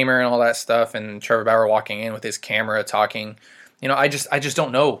 Hall of Famer and all that stuff, and Trevor Bauer walking in with his camera talking. You know, I just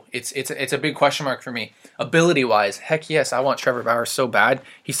don't know. It's a big question mark for me. Ability wise, heck yes, I want Trevor Bauer so bad.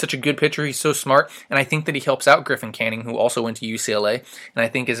 He's such a good pitcher. He's so smart, and I think that he helps out Griffin Canning, who also went to UCLA, and I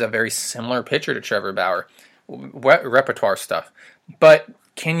think is a very similar pitcher to Trevor Bauer. Repertoire stuff, but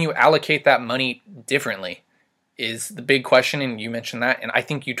can you allocate that money differently? Is the big question, and you mentioned that, and I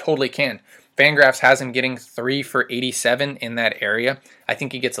think you totally can. Fangraphs has him getting 3 for 87 in that area. I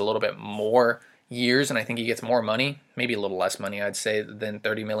think he gets a little bit more years, and I think he gets more money, maybe a little less money, I'd say, than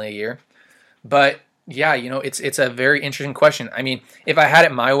 $30 million a year. But yeah, you know, it's a very interesting question. I mean, if I had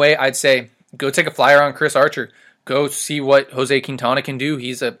it my way, I'd say go take a flyer on Chris Archer. Go see what Jose Quintana can do. He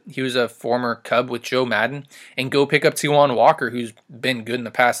was a former Cub with Joe Madden, and go pick up Taijuan Walker, who's been good in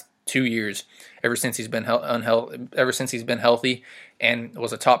the past 2 years, ever since he's been healthy, and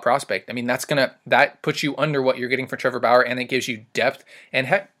was a top prospect. I mean, that puts you under what you're getting for Trevor Bauer, and it gives you depth. And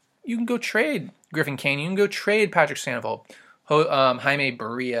heck, you can go trade Griffin Canning, you can go trade Patrick Sandoval, Jaime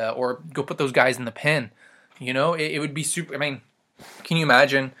Barria, or go put those guys in the pen. You know, it would be super. I mean, can you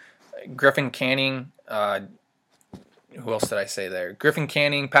imagine Griffin Canning? Who else did I say there? Griffin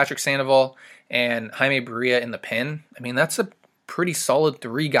Canning, Patrick Sandoval, and Jaime Barria in the pen. I mean, that's a pretty solid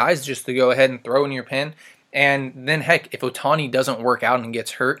 3 guys just to go ahead and throw in your pen. And then, heck, if Ohtani doesn't work out and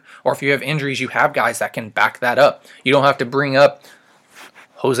gets hurt, or if you have injuries, you have guys that can back that up. You don't have to bring up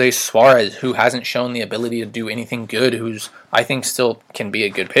Jose Suarez, who hasn't shown the ability to do anything good, who's, I think, still can be a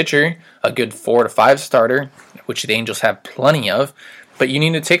good pitcher, a good 4 to 5 starter, which the Angels have plenty of. But you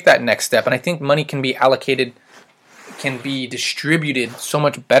need to take that next step, and I think money can be allocated, can be distributed so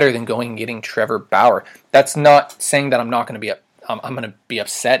much better than going and getting Trevor Bauer. That's not saying that I'm going to be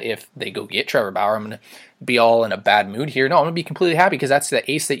upset if they go get Trevor Bauer. I'm going to be all in a bad mood here. No, I'm going to be completely happy because that's the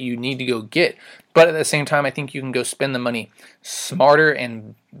ace that you need to go get. But at the same time, I think you can go spend the money smarter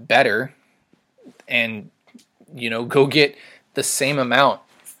and better, and, you know, go get the same amount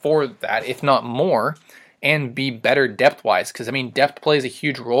for that, if not more, and be better depth-wise. Because, I mean, depth plays a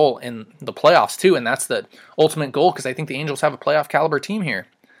huge role in the playoffs, too, and that's the ultimate goal, because I think the Angels have a playoff-caliber team here.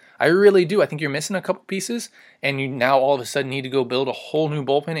 I really do. I think you're missing a couple pieces, and you now all of a sudden need to go build a whole new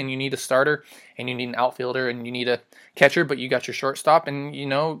bullpen, and you need a starter, and you need an outfielder, and you need a catcher, but you got your shortstop, and, you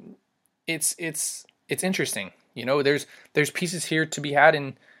know, it's interesting. You know, there's pieces here to be had,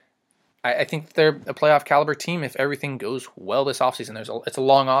 and I think they're a playoff-caliber team if everything goes well this offseason. It's a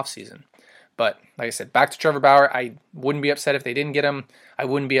long offseason. But like I said, back to Trevor Bauer, I wouldn't be upset if they didn't get him. I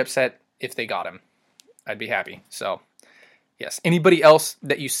wouldn't be upset if they got him. I'd be happy. So, yes. Anybody else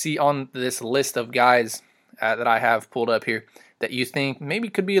that you see on this list of guys that I have pulled up here that you think maybe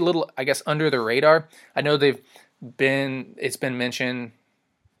could be a little, I guess, under the radar? I know it's been mentioned,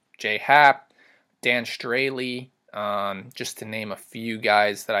 Jay Happ, Dan Straley, just to name a few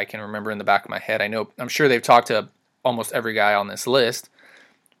guys that I can remember in the back of my head. I'm sure they've talked to almost every guy on this list.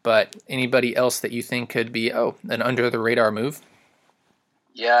 But anybody else that you think could be an under the radar move?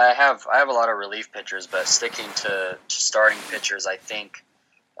 Yeah, I have a lot of relief pitchers, but sticking to starting pitchers, I think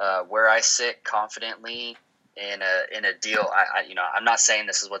where I sit confidently in a deal, I'm not saying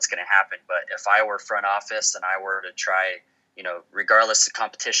this is what's going to happen, but if I were front office and I were to try, regardless of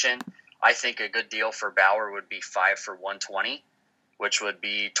competition, I think a good deal for Bauer would be 5 for 120, which would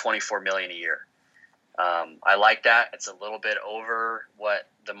be $24 million a year. I like that. It's a little bit over what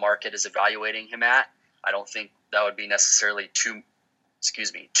the market is evaluating him at. I don't think that would be necessarily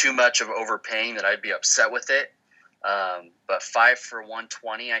too much of overpaying that I'd be upset with it. But 5 for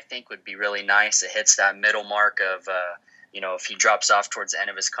 120, I think, would be really nice. It hits that middle mark of, if he drops off towards the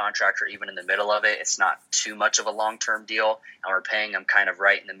end of his contract or even in the middle of it, it's not too much of a long-term deal. And we're paying him kind of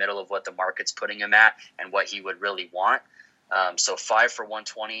right in the middle of what the market's putting him at and what he would really want. So 5 for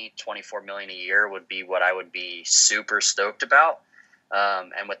 120, 24 million a year would be what I would be super stoked about.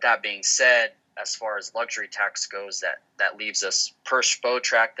 And with that being said, as far as luxury tax goes, that leaves us per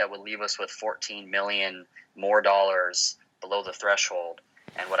Spotrac, that would leave us with 14 million more dollars below the threshold.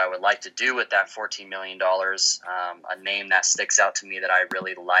 And what I would like to do with that $14 million, a name that sticks out to me that I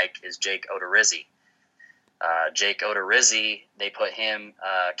really like is Jake Odorizzi. Jake Odorizzi, they put him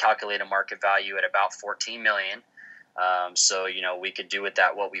calculated market value at about 14 million. So, we could do with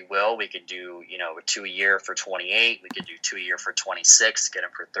that what we will. We could do, 2 a year for 28. We could do 2 a year for 26, get him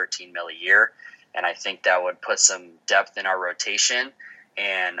for 13 mil a year. And I think that would put some depth in our rotation.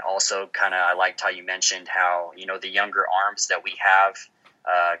 And also I liked how you mentioned how, the younger arms that we have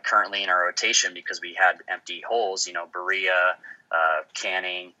currently in our rotation, because we had empty holes, Berea,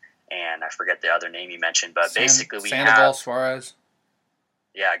 Canning, and I forget the other name you mentioned, but basically we Sandoval, have Suarez.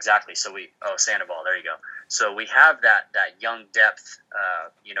 Yeah, exactly. So Sandoval, there you go. So we have that young depth,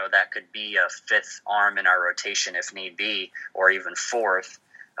 that could be a fifth arm in our rotation if need be, or even fourth.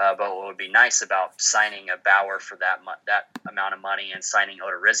 But what would be nice about signing a Bauer for that amount of money and signing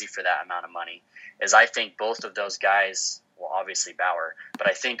Odorizzi for that amount of money is I think both of those guys, well, obviously Bauer, but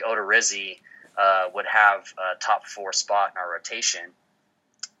I think Odorizzi would have a top 4 spot in our rotation.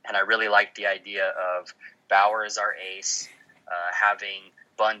 And I really like the idea of Bauer as our ace, having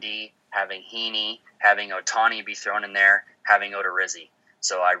Bundy, having Heaney, having Ohtani be thrown in there, having Odorizzi.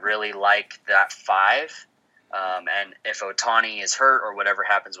 So I really like that 5. And if Ohtani is hurt or whatever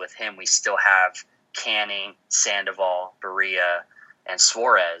happens with him, we still have Canning, Sandoval, Berea, and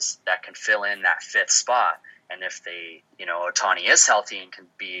Suarez that can fill in that 5th spot. And if Ohtani is healthy and can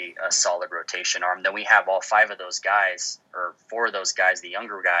be a solid rotation arm, then we have all 5 of those guys, or 4 of those guys, the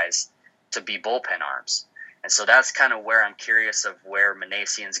younger guys, to be bullpen arms. And so that's kind of where I'm curious of where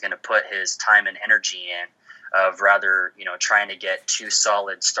Minasian's going to put his time and energy in, of rather, trying to get 2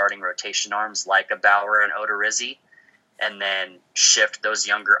 solid starting rotation arms like a Bauer and Odorizzi, and then shift those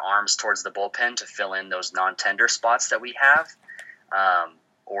younger arms towards the bullpen to fill in those non-tender spots that we have,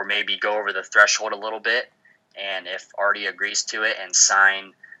 or maybe go over the threshold a little bit. And if Artie agrees to it, and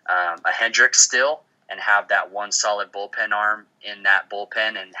sign a Hendricks still, and have that 1 solid bullpen arm in that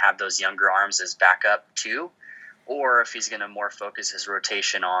bullpen and have those younger arms as backup too. Or if he's going to more focus his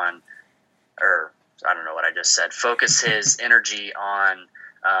rotation on, or I don't know what I just said, focus his energy on,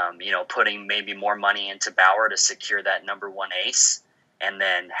 putting maybe more money into Bauer to secure that number 1 ace, and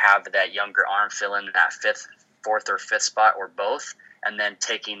then have that younger arm fill in that 4th or 5th spot, or both. And then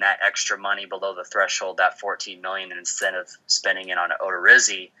taking that extra money below the threshold, that 14 million, and instead of spending it on an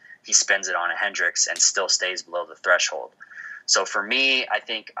Odorizzi, he spends it on a Hendricks and still stays below the threshold. So for me, I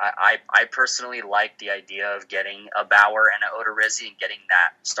think I personally like the idea of getting a Bauer and an Odorizzi and getting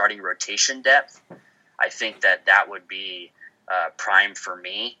that starting rotation depth. I think that would be prime for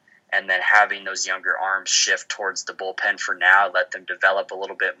me. And then having those younger arms shift towards the bullpen for now, let them develop a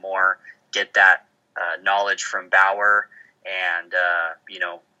little bit more, get that knowledge from Bauer. And,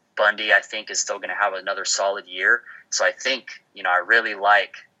 Bundy, I think, is still going to have another solid year. So I think, I really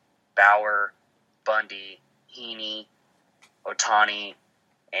like Bauer, Bundy, Heaney, Ohtani,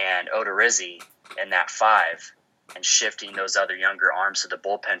 and Odorizzi in that 5, and shifting those other younger arms to the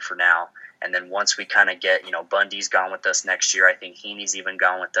bullpen for now. And then once we kind of get, Bundy's gone with us next year, I think Heaney's even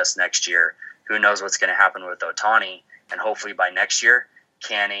gone with us next year. Who knows what's going to happen with Ohtani? And hopefully by next year,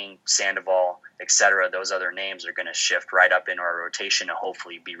 Canning, Sandoval, etc., those other names are going to shift right up into our rotation and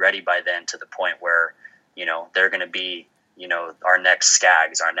hopefully be ready by then, to the point where, they're going to be, our next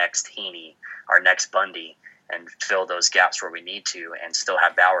Skaggs, our next Heaney, our next Bundy, and fill those gaps where we need to, and still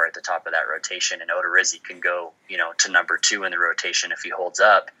have Bauer at the top of that rotation, and Odorizzi can go, to number 2 in the rotation if he holds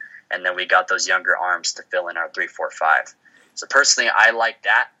up, and then we got those younger arms to fill in our 3, 4, 5. So personally, I like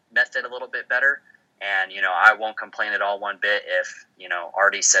that method a little bit better. And, I won't complain at all one bit if,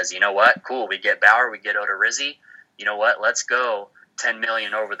 Artie says, what, cool, we get Bauer, we get Odorizzi, let's go 10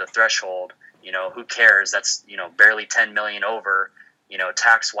 million over the threshold. Who cares? That's, barely 10 million over,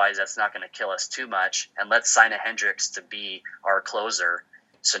 tax-wise, that's not going to kill us too much. And let's sign a Hendricks to be our closer.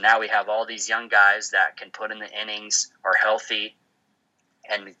 So now we have all these young guys that can put in the innings, are healthy,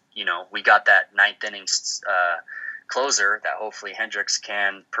 and, we got that 9th innings closer that hopefully Hendricks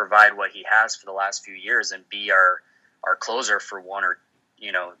can provide what he has for the last few years and be our closer for one, or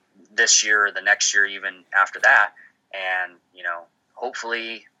this year or the next year, even after that. And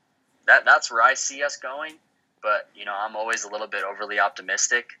hopefully that's where I see us going. But I'm always a little bit overly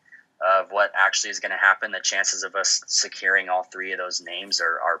optimistic of what actually is going to happen. The chances of us securing all 3 of those names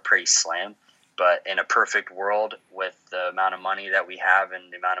are pretty slim. But in a perfect world, with the amount of money that we have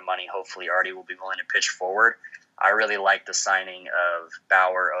and the amount of money hopefully Artie will be willing to pitch forward, I really like the signing of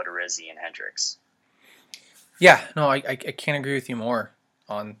Bauer, Odorizzi, and Hendricks. Yeah, no, I can't agree with you more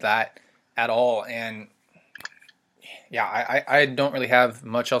on that at all. And yeah, I don't really have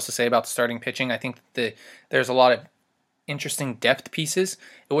much else to say about the starting pitching. I think that there's a lot of interesting depth pieces.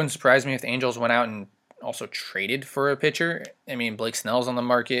 It wouldn't surprise me if the Angels went out and also traded for a pitcher. I mean, Blake Snell's on the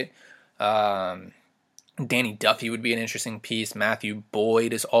market. Danny Duffy would be an interesting piece. Matthew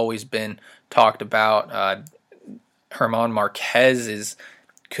Boyd has always been talked about. Herman Marquez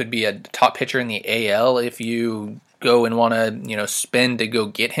could be a top pitcher in the AL if you go and want to, spend to go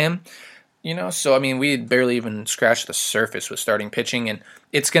get him. So I mean, we had barely even scratched the surface with starting pitching, and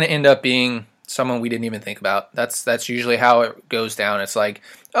it's going to end up being someone we didn't even think about. That's usually how it goes down. It's like,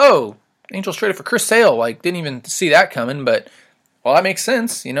 oh, Angels traded for Chris Sale, like didn't even see that coming, but well, that makes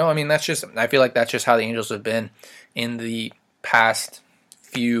sense. I mean, I feel like that's just how the Angels have been in the past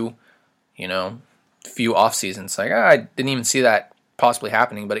few off seasons. Like, I didn't even see that possibly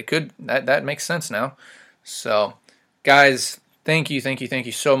happening, but it could. That makes sense now. So, guys, thank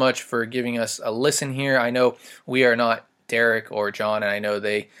you so much for giving us a listen here. I know we are not Derek or John, and I know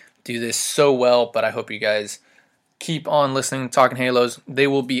they do this so well, but I hope you guys keep on listening to Talking Halos. They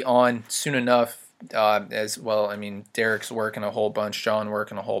will be on soon enough as well. I mean, Derek's working a whole bunch, John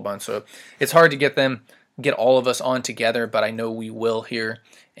working a whole bunch, so it's hard to get all of us on together, but I know we will here.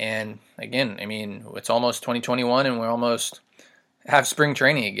 And again, I mean, it's almost 2021 and we're almost have spring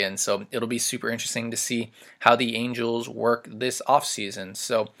training again, so it'll be super interesting to see how the Angels work this offseason.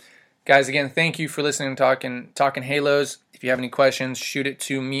 So guys, again, thank you for listening to Talking Halos. If you have any questions, shoot it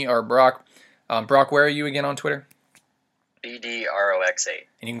to me or Brock. Brock, where are you again on Twitter? BDROX8.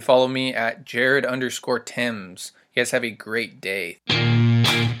 And you can follow me at Jared_Timms. You guys have a great day.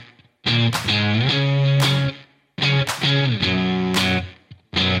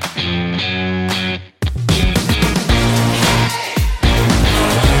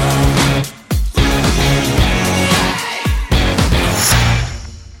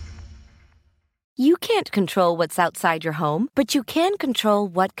 You can't control what's outside your home, but you can control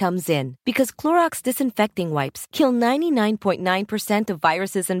what comes in. Because Clorox disinfecting wipes kill 99.9% of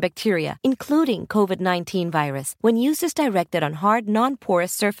viruses and bacteria, including COVID-19 virus, when used as directed on hard,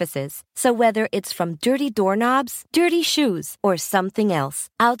 non-porous surfaces. So whether it's from dirty doorknobs, dirty shoes, or something else,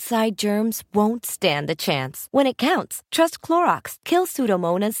 outside germs won't stand a chance. When it counts, trust Clorox. Kill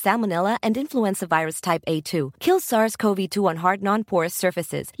Pseudomonas, Salmonella, and influenza virus type A2. Kill SARS-CoV-2 on hard, non-porous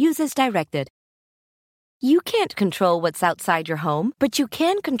surfaces. Use as directed. You can't control what's outside your home, but you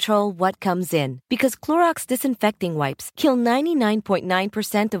can control what comes in. Because Clorox disinfecting wipes kill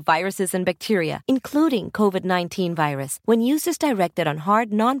 99.9% of viruses and bacteria, including COVID-19 virus, when used as directed on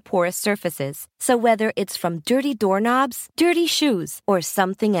hard, non-porous surfaces. So whether it's from dirty doorknobs, dirty shoes, or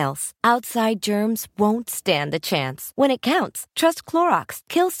something else, outside germs won't stand a chance. When it counts, trust Clorox.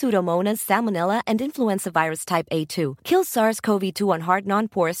 Kill Pseudomonas, Salmonella, and influenza virus type A2. Kill SARS-CoV-2 on hard,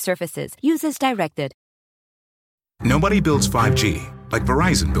 non-porous surfaces. Use as directed. Nobody builds 5G like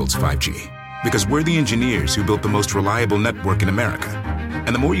Verizon builds 5G, because we're the engineers who built the most reliable network in America.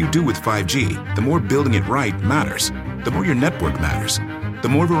 And the more you do with 5G, the more building it right matters. The more your network matters. The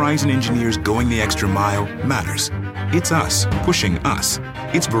more Verizon engineers going the extra mile matters. It's us pushing us.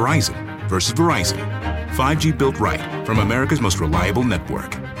 It's Verizon versus Verizon. 5G built right from America's most reliable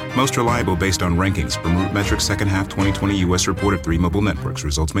network. Most reliable based on rankings from RootMetrics second half 2020 U.S. report of 3 mobile networks.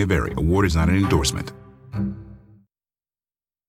 Results may vary. Award is not an endorsement.